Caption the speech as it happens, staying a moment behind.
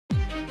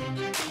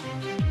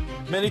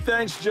Many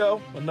thanks,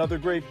 Joe. Another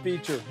great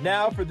feature.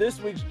 Now for this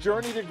week's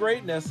Journey to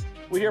Greatness,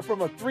 we hear from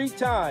a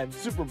three-time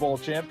Super Bowl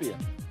champion.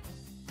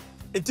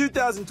 In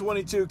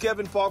 2022,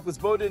 Kevin Faulk was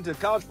voted into the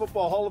College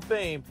Football Hall of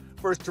Fame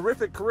for his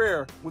terrific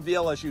career with the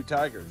LSU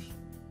Tigers.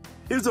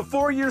 He was a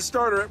 4-year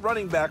starter at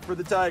running back for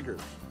the Tigers.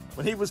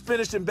 When he was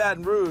finished in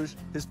Baton Rouge,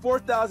 his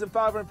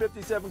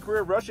 4,557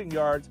 career rushing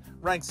yards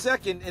ranked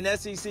second in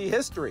SEC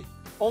history,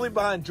 only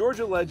behind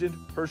Georgia legend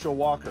Herschel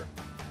Walker.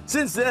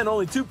 Since then,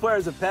 only 2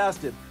 players have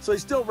passed him, so he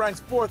still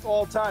ranks 4th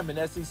all-time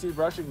in SEC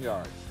rushing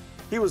yards.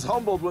 He was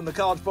humbled when the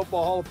College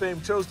Football Hall of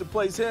Fame chose to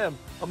place him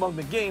among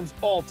the game's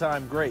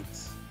all-time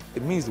greats.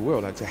 It means the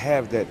world, like, to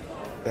have that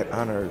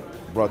honor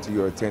brought to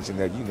your attention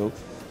that,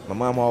 my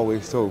mom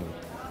always told me,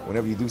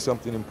 whenever you do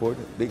something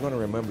important, they're going to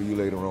remember you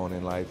later on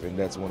in life, and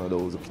that's one of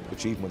those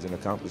achievements and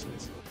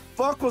accomplishments.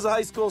 Faulk was a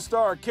high school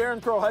star at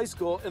Karen Crow High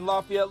School in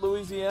Lafayette,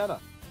 Louisiana.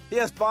 He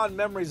has fond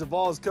memories of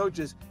all his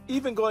coaches,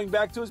 even going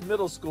back to his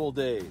middle school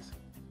days.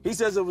 He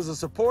says it was a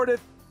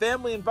supportive,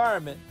 family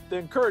environment that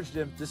encouraged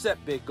him to set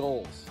big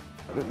goals.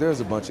 There's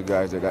a bunch of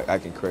guys that I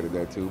can credit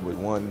that to, but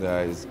one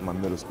guy is my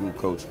middle school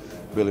coach,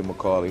 Billy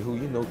McCauley,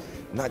 who,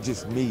 not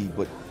just me,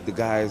 but the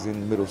guys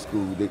in middle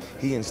school,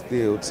 he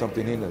instilled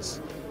something in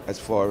us as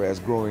far as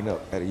growing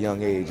up at a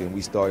young age, and we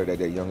started at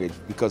that young age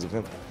because of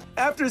him.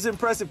 After his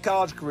impressive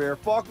college career,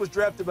 Faulk was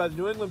drafted by the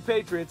New England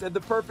Patriots at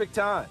the perfect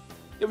time.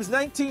 It was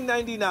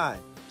 1999,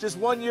 just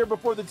 1 year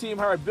before the team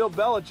hired Bill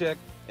Belichick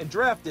and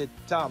drafted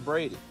Tom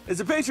Brady. As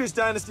the Patriots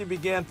dynasty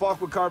began, Faulk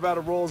would carve out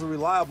a role as a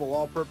reliable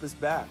all-purpose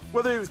back.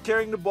 Whether he was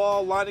carrying the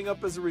ball, lining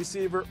up as a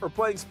receiver, or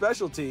playing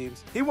special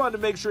teams, he wanted to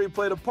make sure he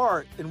played a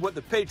part in what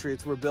the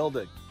Patriots were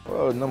building.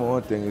 Well, number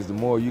one thing is the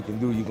more you can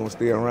do, you're going to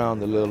stay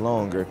around a little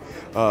longer.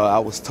 I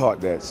was taught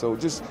that. So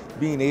just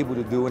being able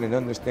to do it and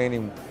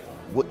understanding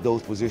what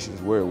those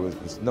positions were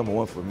was number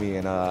one for me.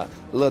 And I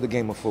love the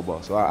game of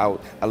football, so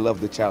I love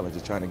the challenge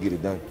of trying to get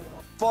it done.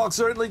 Faulk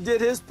certainly did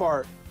his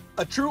part.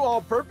 A true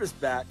all-purpose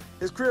back,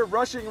 his career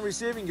rushing and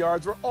receiving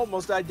yards were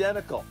almost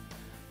identical.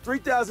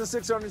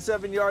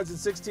 3,607 yards and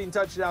 16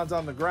 touchdowns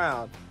on the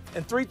ground,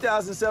 and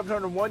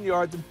 3,701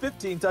 yards and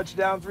 15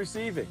 touchdowns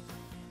receiving.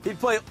 He'd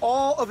play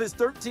all of his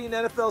 13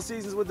 NFL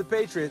seasons with the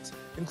Patriots,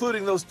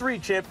 including those 3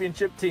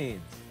 championship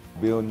teams.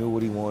 Bill knew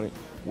what he wanted,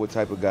 what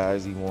type of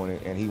guys he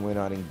wanted, and he went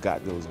out and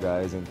got those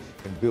guys and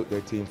built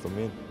their team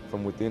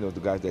from within of the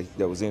guys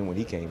that was in when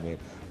he came in,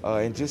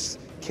 and just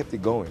kept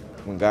it going.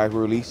 When guys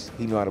were released,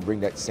 he knew how to bring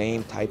that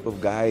same type of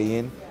guy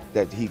in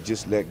that he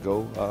just let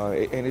go,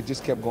 and it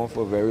just kept going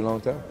for a very long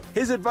time.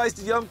 His advice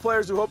to young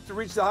players who hope to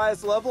reach the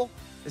highest level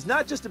is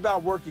not just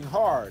about working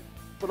hard,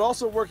 but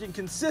also working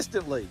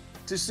consistently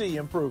to see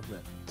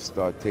improvement.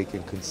 Start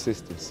taking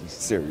consistency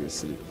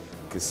seriously.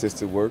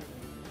 Consistent work,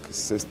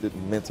 consistent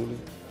mentally,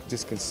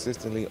 just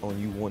consistently on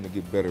you wanting to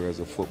get better as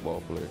a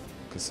football player.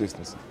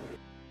 Consistency.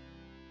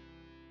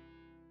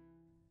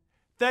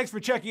 Thanks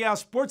for checking out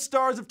Sports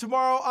Stars of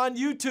Tomorrow on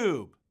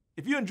YouTube.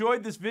 If you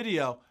enjoyed this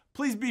video,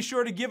 please be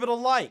sure to give it a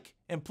like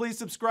and please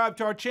subscribe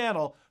to our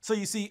channel so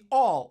you see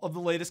all of the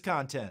latest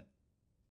content.